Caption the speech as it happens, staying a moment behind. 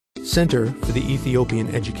Center for the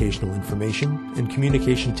Ethiopian Educational Information and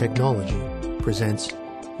Communication Technology presents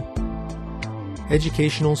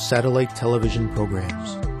Educational Satellite Television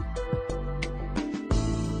Programs.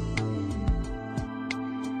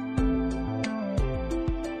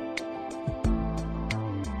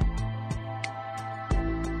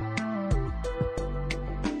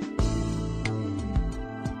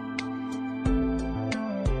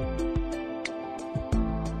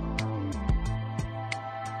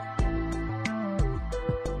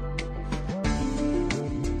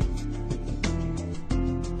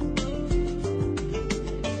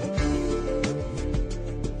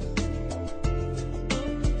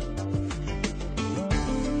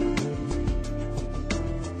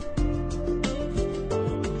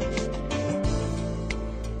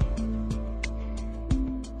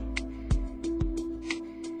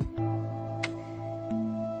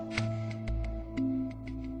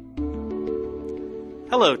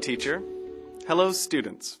 Hello, teacher. Hello,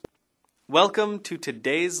 students. Welcome to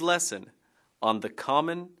today's lesson on the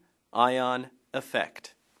common ion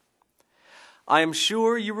effect. I am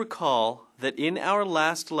sure you recall that in our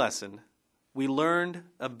last lesson, we learned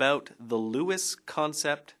about the Lewis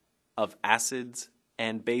concept of acids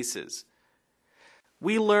and bases.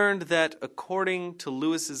 We learned that according to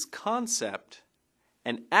Lewis's concept,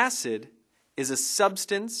 an acid is a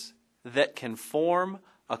substance that can form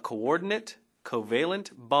a coordinate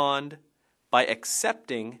covalent bond by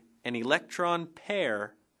accepting an electron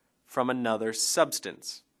pair from another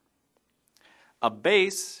substance. A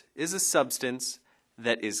base is a substance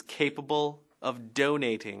that is capable of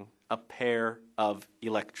donating a pair of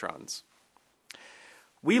electrons.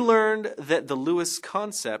 We learned that the Lewis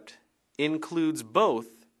concept includes both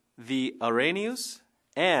the Arrhenius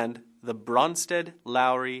and the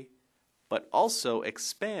Bronsted-Lowry, but also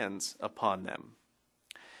expands upon them.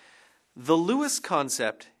 The Lewis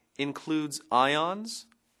concept includes ions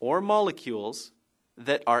or molecules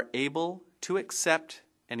that are able to accept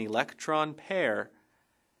an electron pair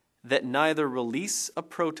that neither release a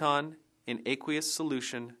proton in aqueous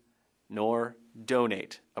solution nor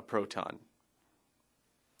donate a proton.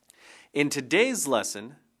 In today's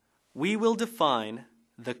lesson, we will define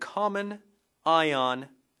the common ion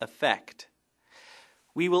effect.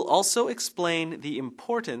 We will also explain the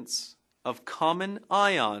importance of common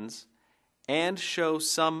ions and show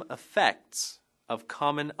some effects of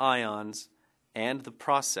common ions and the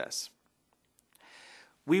process.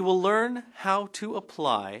 We will learn how to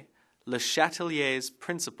apply Le Chatelier's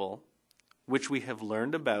principle, which we have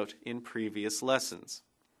learned about in previous lessons.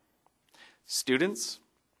 Students,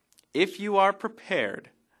 if you are prepared,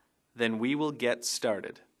 then we will get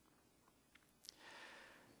started.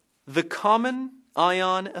 The common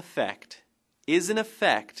ion effect is an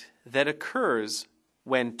effect that occurs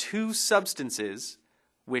when two substances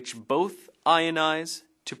which both ionize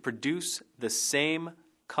to produce the same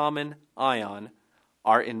common ion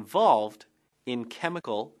are involved in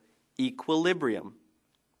chemical equilibrium.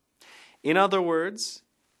 In other words,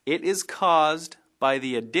 it is caused by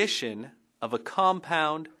the addition of a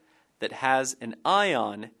compound that has an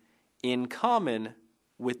ion in common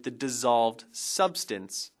with the dissolved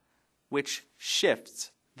substance, which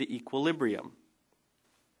shifts the equilibrium.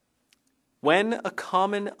 When a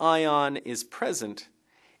common ion is present,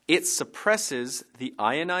 it suppresses the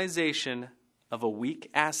ionization of a weak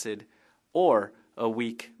acid or a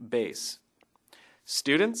weak base.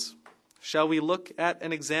 Students, shall we look at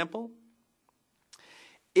an example?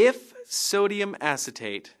 If sodium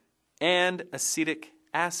acetate and acetic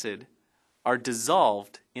acid are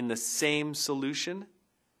dissolved in the same solution,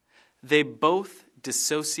 they both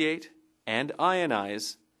dissociate and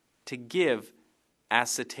ionize to give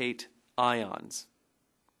acetate ions.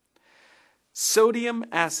 Sodium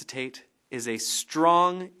acetate is a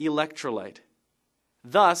strong electrolyte.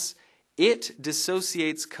 Thus, it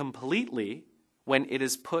dissociates completely when it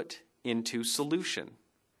is put into solution.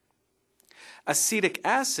 Acetic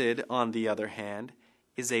acid, on the other hand,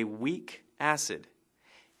 is a weak acid.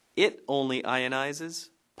 It only ionizes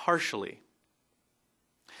partially.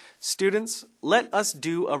 Students, let us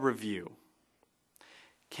do a review.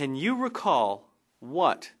 Can you recall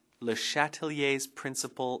what Le Chatelier's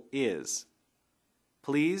principle is?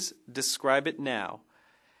 Please describe it now.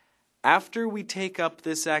 After we take up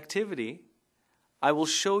this activity, I will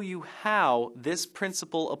show you how this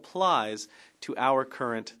principle applies to our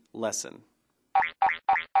current lesson.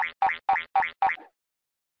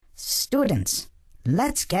 Students,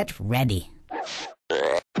 let's get ready.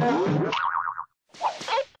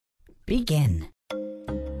 Begin.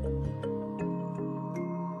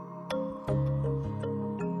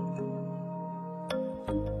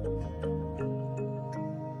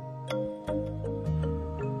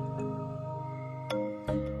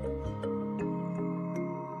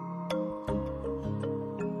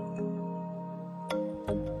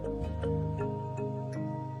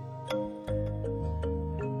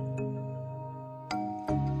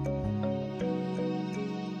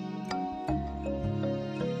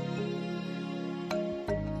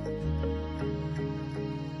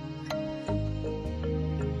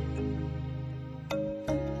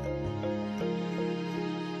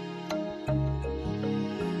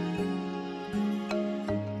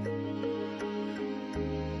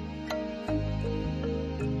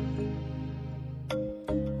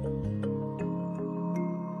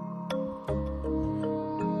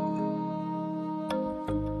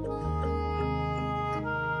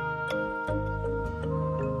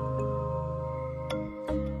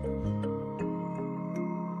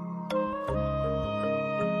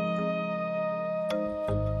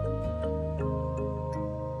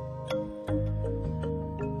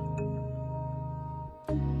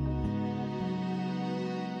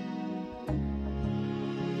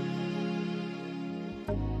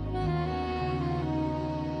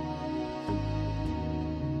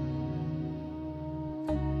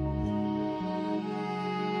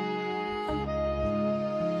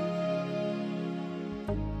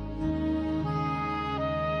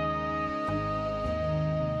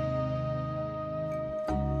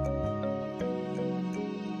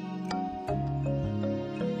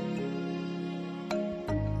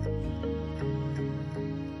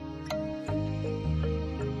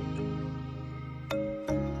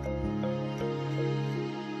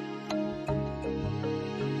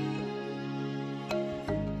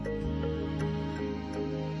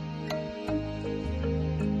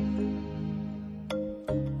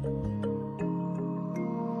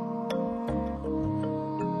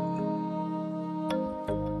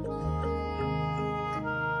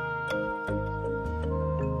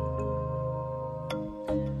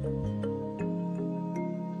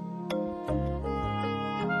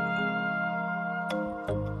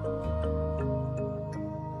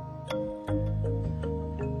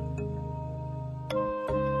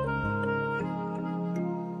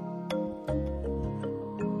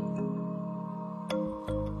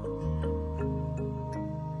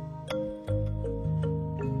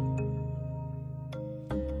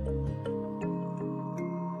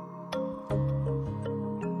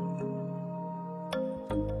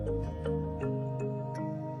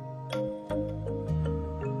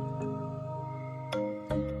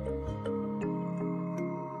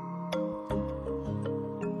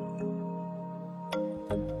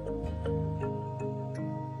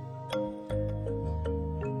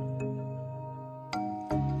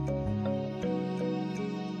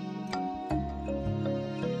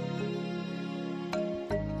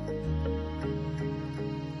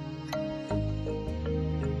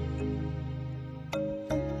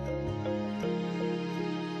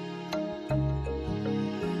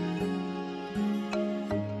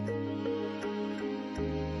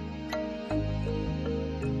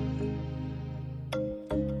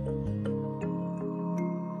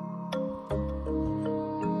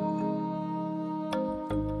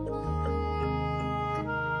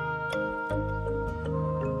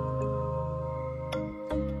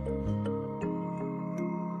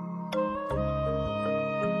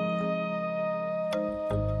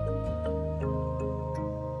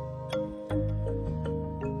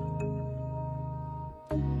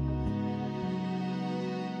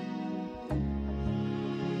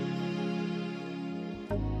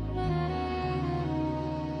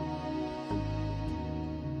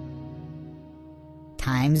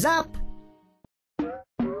 Time's up.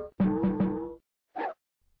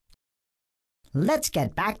 Let's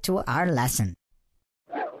get back to our lesson.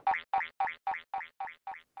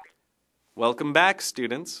 Welcome back,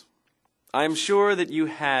 students. I am sure that you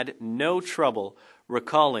had no trouble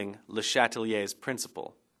recalling Le Chatelier's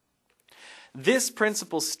principle. This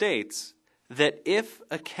principle states that if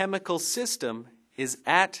a chemical system is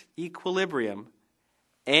at equilibrium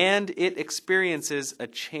and it experiences a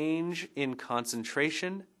change in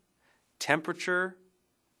concentration, temperature,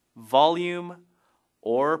 volume,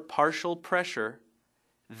 or partial pressure,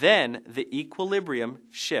 then the equilibrium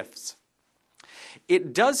shifts.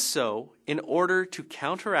 It does so in order to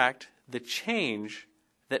counteract the change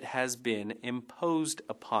that has been imposed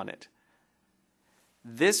upon it.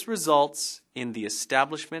 This results in the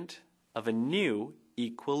establishment of a new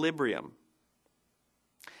equilibrium.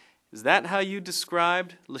 Is that how you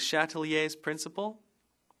described Le Chatelier's principle?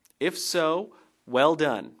 If so, well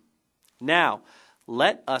done. Now,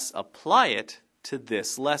 let us apply it to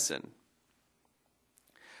this lesson.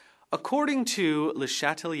 According to Le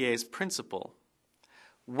Chatelier's principle,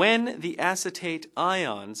 when the acetate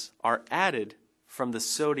ions are added from the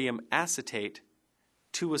sodium acetate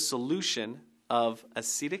to a solution of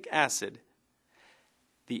acetic acid,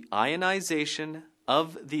 the ionization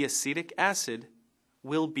of the acetic acid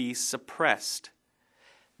will be suppressed.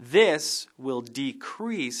 This will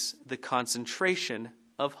decrease the concentration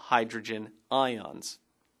of hydrogen ions.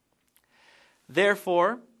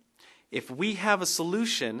 Therefore, if we have a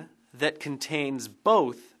solution that contains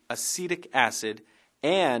both acetic acid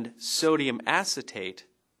and sodium acetate,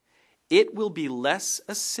 it will be less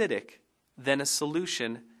acidic than a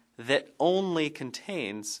solution that only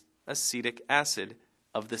contains acetic acid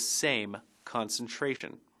of the same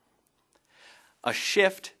concentration. A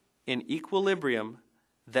shift in equilibrium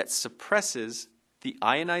that suppresses the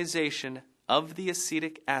ionization of the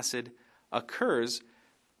acetic acid occurs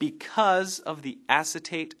because of the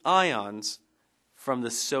acetate ions from the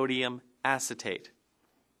sodium acetate.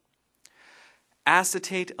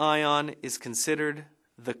 Acetate ion is considered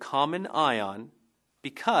the common ion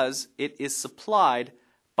because it is supplied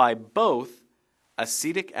by both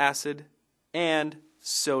acetic acid and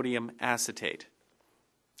sodium acetate.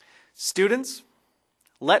 Students,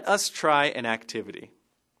 let us try an activity.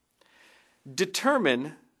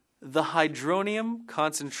 Determine the hydronium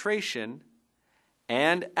concentration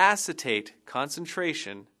and acetate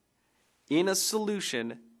concentration in a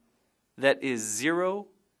solution that is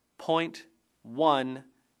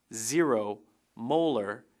 0.10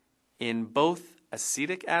 molar in both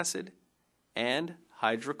acetic acid and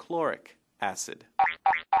hydrochloric acid.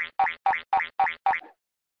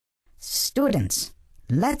 Students,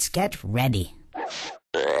 let's get ready.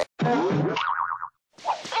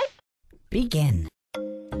 Begin.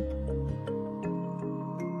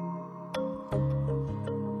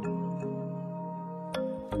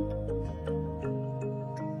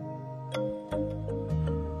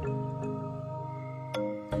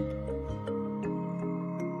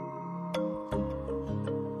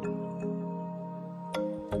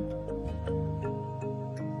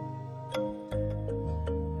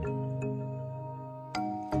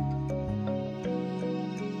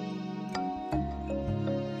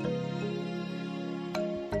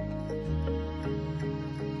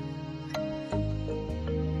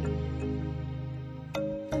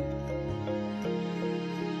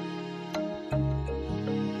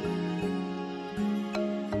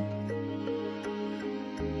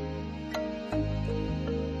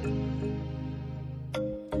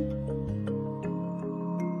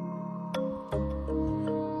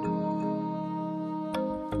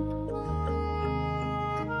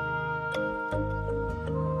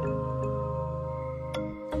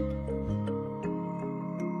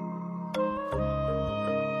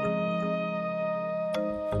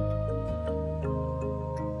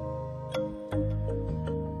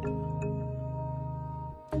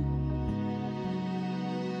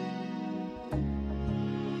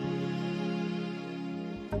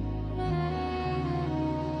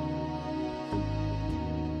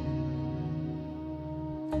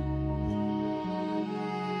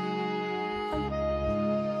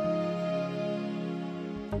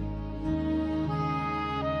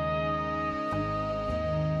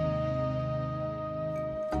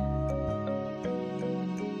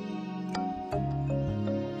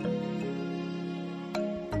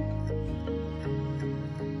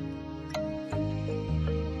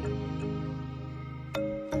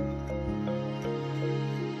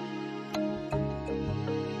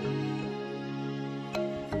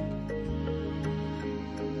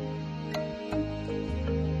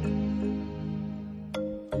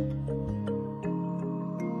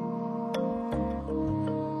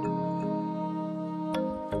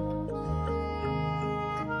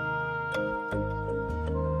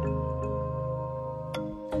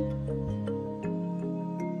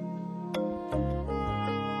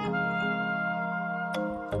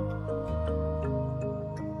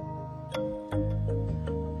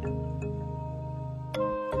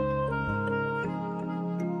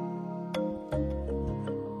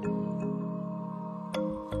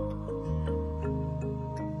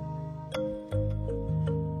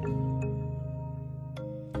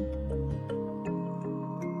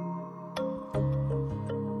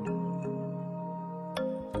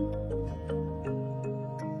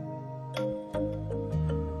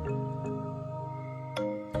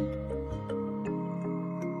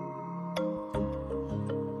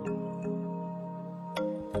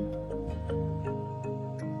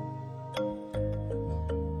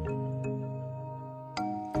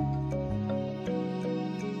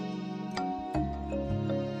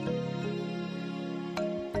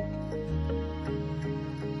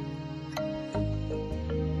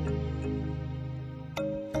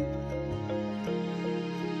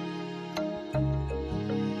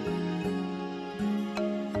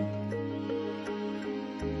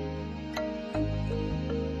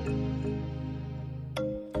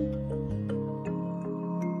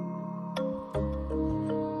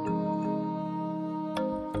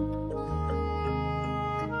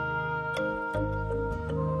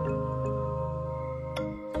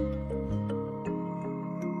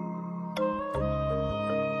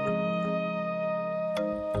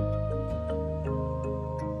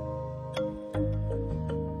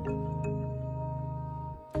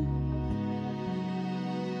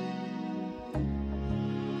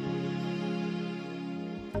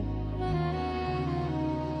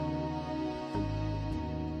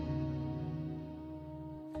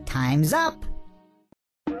 Time's up!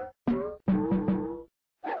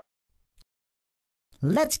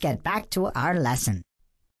 Let's get back to our lesson.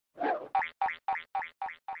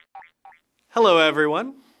 Hello,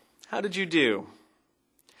 everyone. How did you do?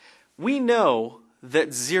 We know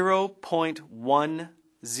that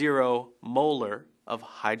 0.10 molar of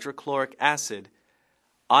hydrochloric acid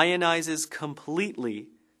ionizes completely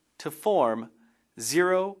to form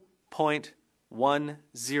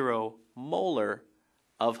 0.10 molar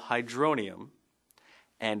of hydronium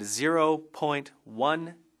and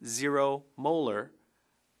 0.10 molar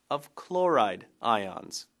of chloride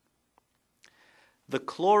ions. The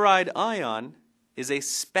chloride ion is a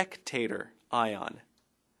spectator ion.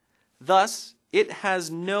 Thus, it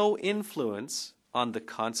has no influence on the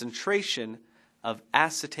concentration of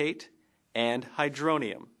acetate and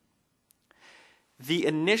hydronium. The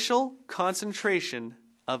initial concentration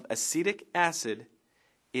of acetic acid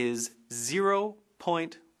is 0.10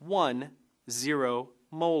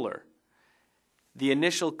 molar. The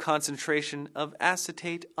initial concentration of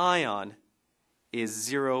acetate ion is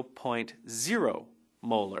 0.0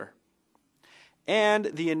 molar. And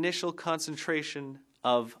the initial concentration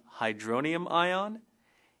of hydronium ion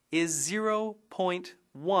is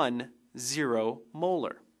 0.10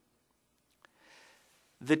 molar.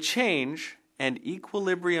 The change and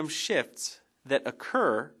equilibrium shifts that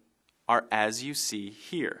occur are as you see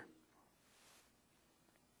here.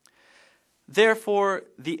 Therefore,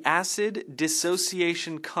 the acid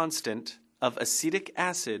dissociation constant of acetic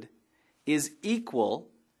acid is equal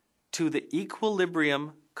to the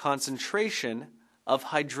equilibrium concentration of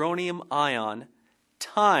hydronium ion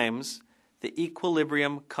times the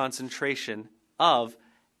equilibrium concentration of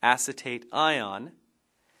acetate ion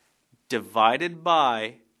divided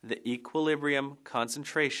by the equilibrium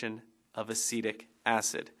concentration of acetic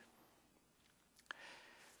acid.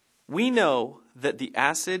 We know that the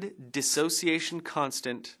acid dissociation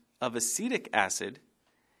constant of acetic acid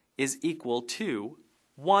is equal to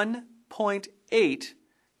 1.8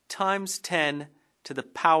 times 10 to the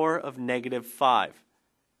power of negative 5.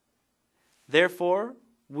 Therefore,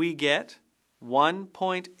 we get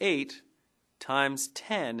 1.8 times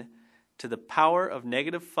 10 to the power of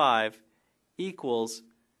negative 5 equals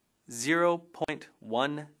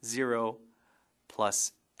 0.10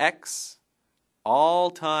 plus x,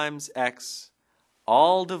 all times x,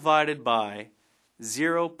 all divided by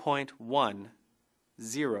 0.10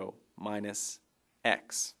 minus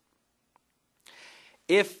x.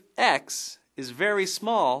 If x is very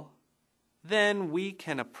small, then we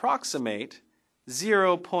can approximate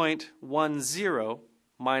 0.10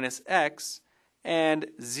 minus x and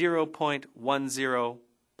 0.10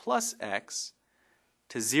 plus x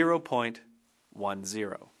to 0.10.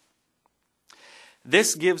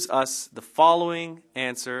 This gives us the following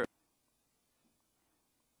answer.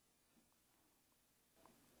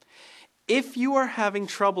 If you are having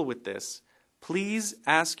trouble with this, please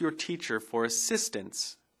ask your teacher for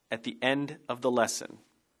assistance at the end of the lesson.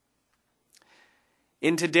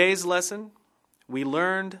 In today's lesson, we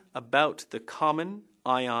learned about the common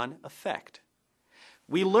ion effect.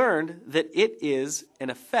 We learned that it is an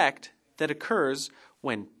effect that occurs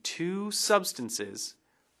when two substances,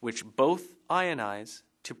 which both ionize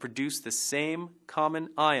to produce the same common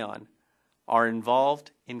ion, are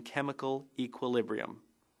involved in chemical equilibrium.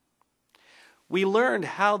 We learned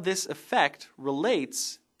how this effect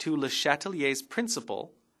relates to Le Chatelier's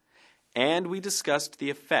principle, and we discussed the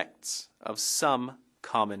effects of some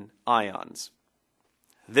common ions.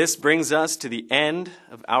 This brings us to the end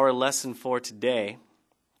of our lesson for today.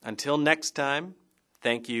 Until next time,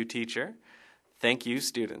 thank you, teacher. Thank you,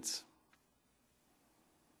 students.